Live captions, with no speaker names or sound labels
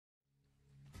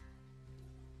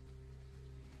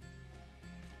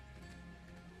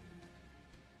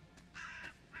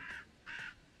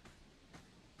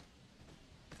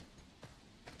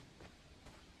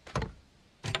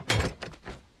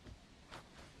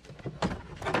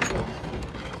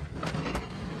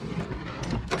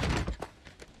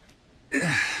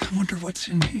what's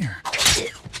in here.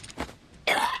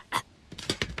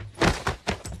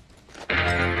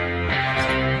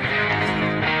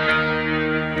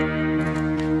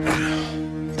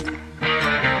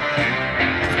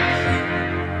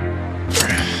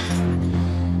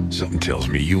 Something tells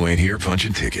me you ain't here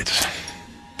punching tickets.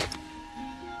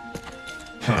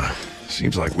 Huh.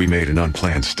 Seems like we made an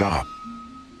unplanned stop.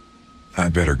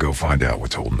 I'd better go find out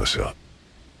what's holding us up.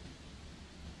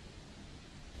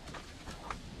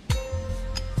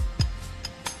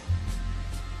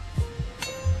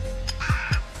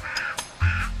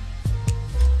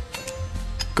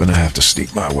 Gonna have to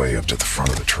sneak my way up to the front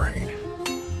of the train.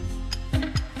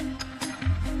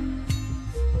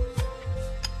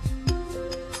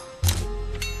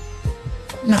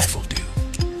 Knife will do.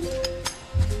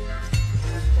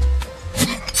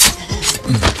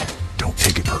 Don't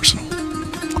take it personal.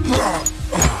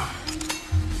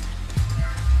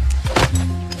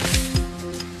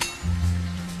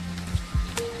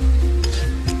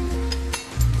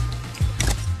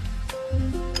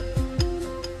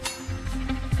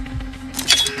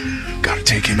 Gotta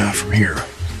take him out from here.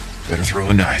 Better throw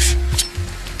a knife.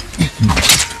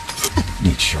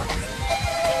 Need sharpening.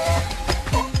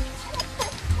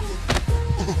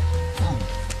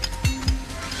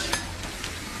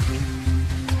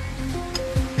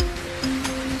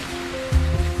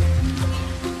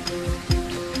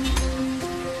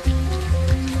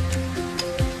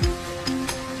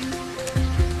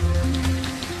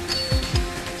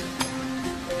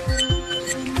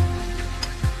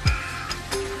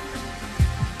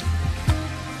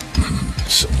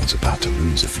 Someone's about to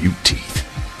lose a few teeth.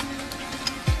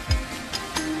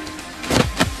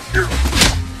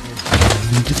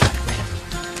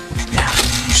 Now,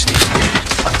 you stay here.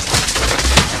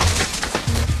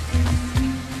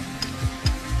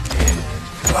 And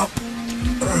up.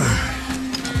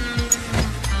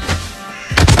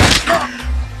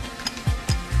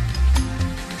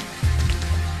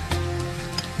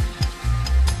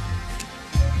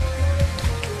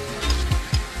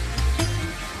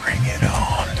 Bring it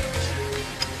on.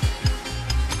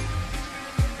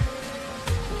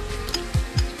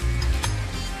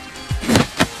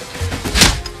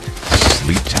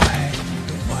 Sleep tight.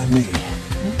 Don't mind me.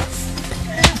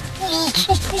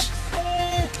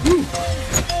 Ooh,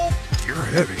 you're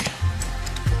heavy.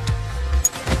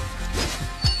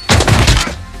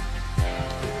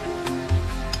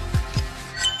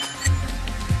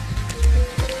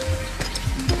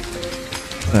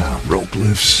 Rope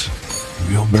lifts,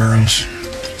 wheelbarrows.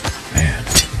 Man,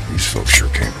 these folks sure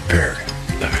came prepared.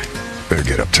 Better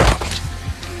get up top.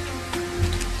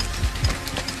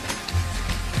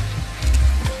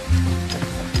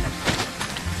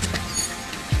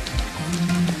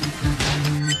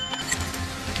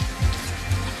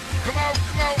 Come out,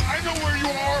 I know where you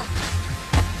are.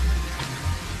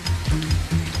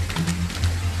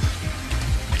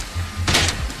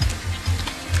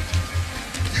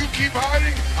 You keep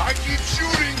hiding, I keep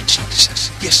shooting.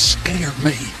 Jesus, you scared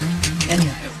me. Can you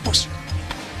help us?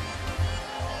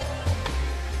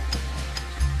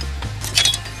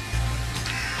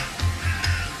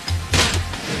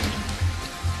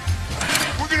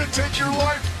 We're gonna take your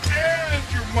life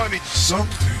and your money.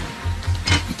 Something.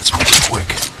 Let's make it quick.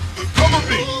 Cover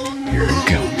me. Here it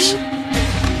comes.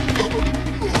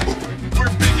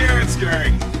 We're Big Ant's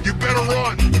gang. You better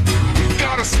run. You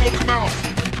gotta smoke them out.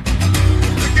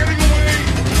 They're getting away.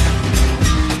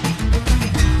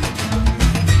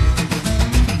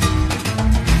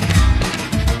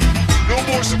 No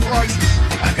more surprises.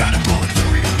 I got a bullet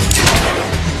for you.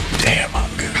 Damn,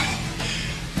 I'm good.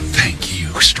 Thank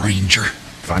you, stranger.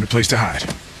 Find a place to hide.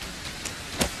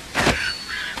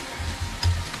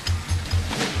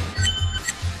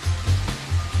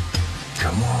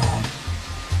 Come on.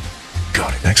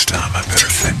 Got it. Next time, I better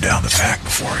thin down the pack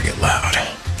before I get loud.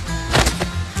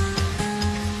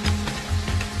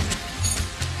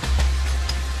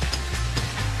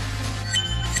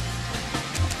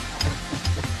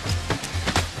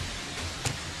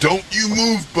 Don't you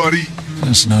move, buddy.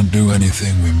 Let's not do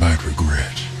anything we might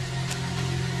regret.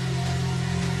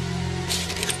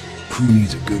 Who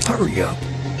needs a good hurry up?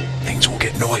 Things will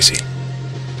get noisy.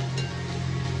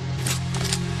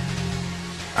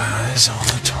 Eyes on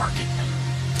the target.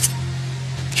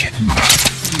 Getting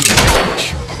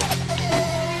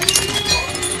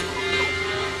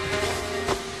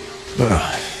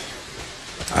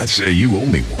I'd say you owe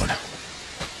me one.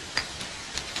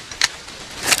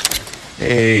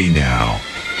 Hey now,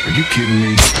 are you kidding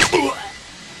me?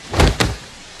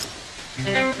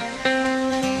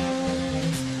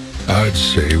 I'd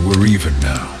say we're even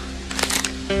now.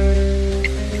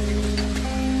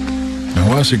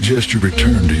 Now I suggest you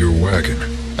return to your wagon.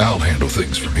 I'll handle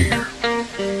things from here.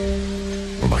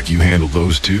 Well, like you handled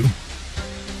those two?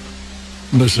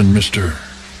 Listen, Mr.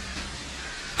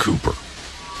 Cooper.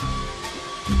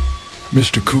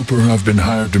 Mr. Cooper, I've been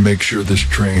hired to make sure this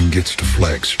train gets to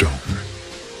Flagstone.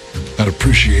 I'd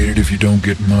appreciate it if you don't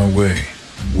get in my way.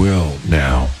 Well,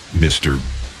 now, Mr.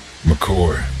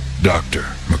 McCoy. Dr.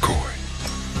 McCoy.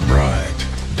 Right,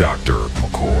 Dr.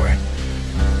 McCoy.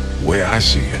 Way I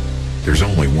see it, there's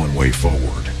only one way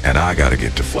forward, and I gotta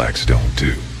get to Flagstone,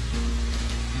 too.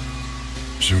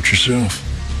 Suit yourself.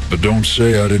 But don't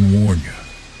say I didn't warn you.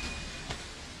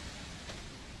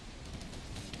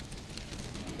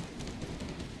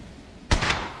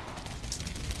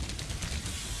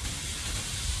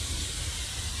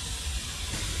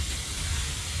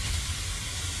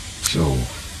 So,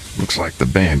 looks like the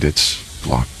bandits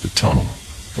blocked the tunnel.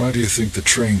 Why do you think the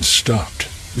train stopped?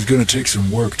 It's gonna take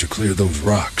some work to clear those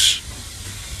rocks.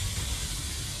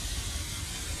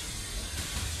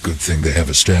 Good thing they have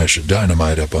a stash of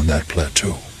dynamite up on that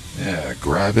plateau. Yeah,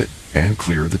 grab it and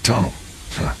clear the tunnel.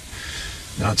 Huh.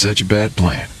 Not such a bad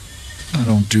plan. I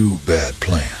don't do bad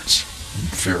plans.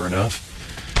 Fair enough.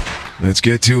 Let's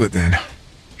get to it then.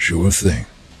 Sure thing.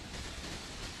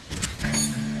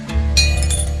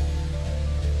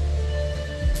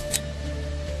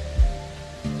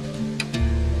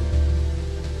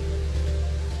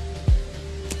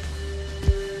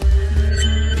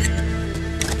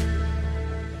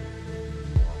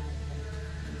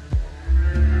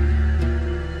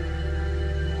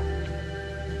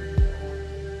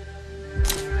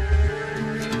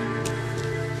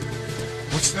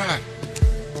 What's that?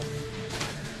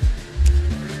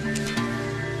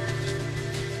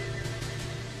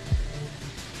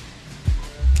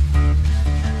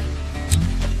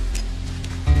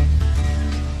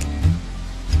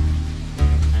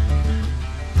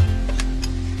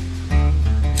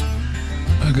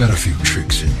 I got a few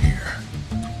tricks in here.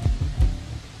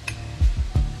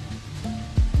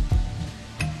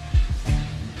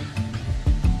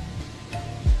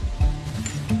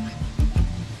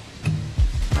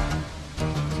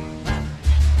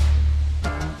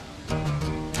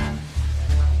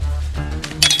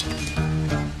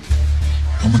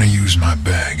 I'm gonna use my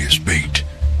bag as bait.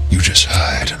 You just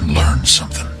hide and learn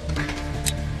something.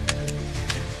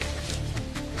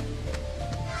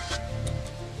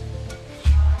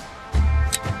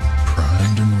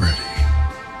 Primed and ready.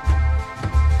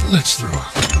 Let's throw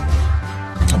out the door.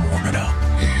 I'm warming up.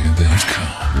 Here they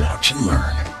come. Watch and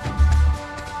learn.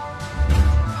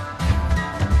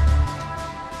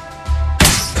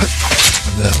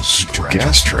 That'll scratch.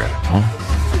 Gas trap, huh?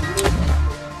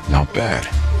 Not bad.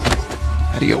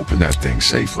 How do you open that thing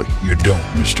safely? You don't,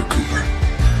 Mr. Cooper.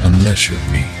 Unless you're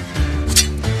me.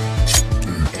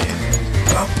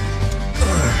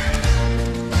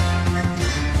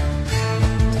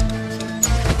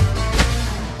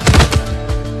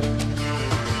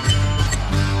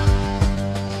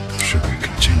 Should we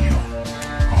continue?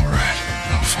 All right,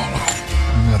 I'll follow.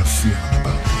 I got a feeling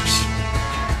about this.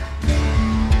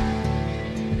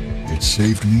 It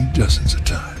saved me dozens of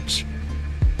times.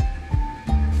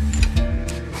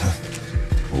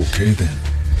 Okay then.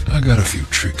 I got a few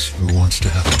tricks. Who wants to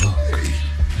have a look?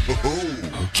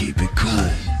 We'll keep it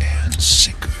cool. And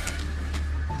sinker.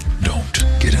 Don't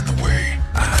get in the way.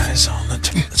 Eyes on the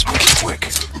top. Let's make it quick.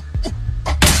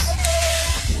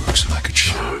 Works like a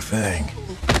charm. Sure thing.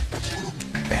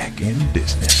 Back in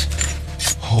business.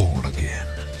 Whole again.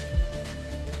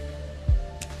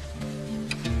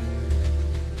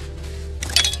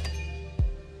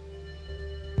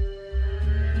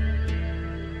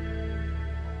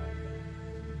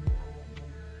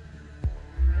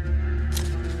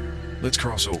 Let's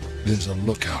cross over. There's a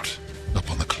lookout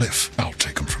up on the cliff. I'll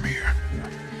take them from here.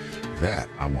 That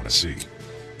I want to see.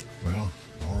 Well,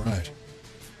 all right.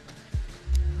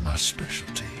 My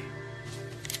specialty.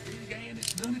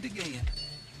 It's done it again.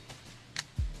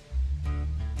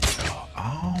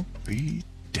 I'll be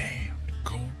damned.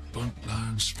 Cold bunt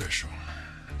line special.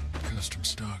 Custom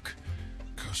stock,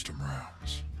 custom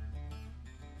rounds.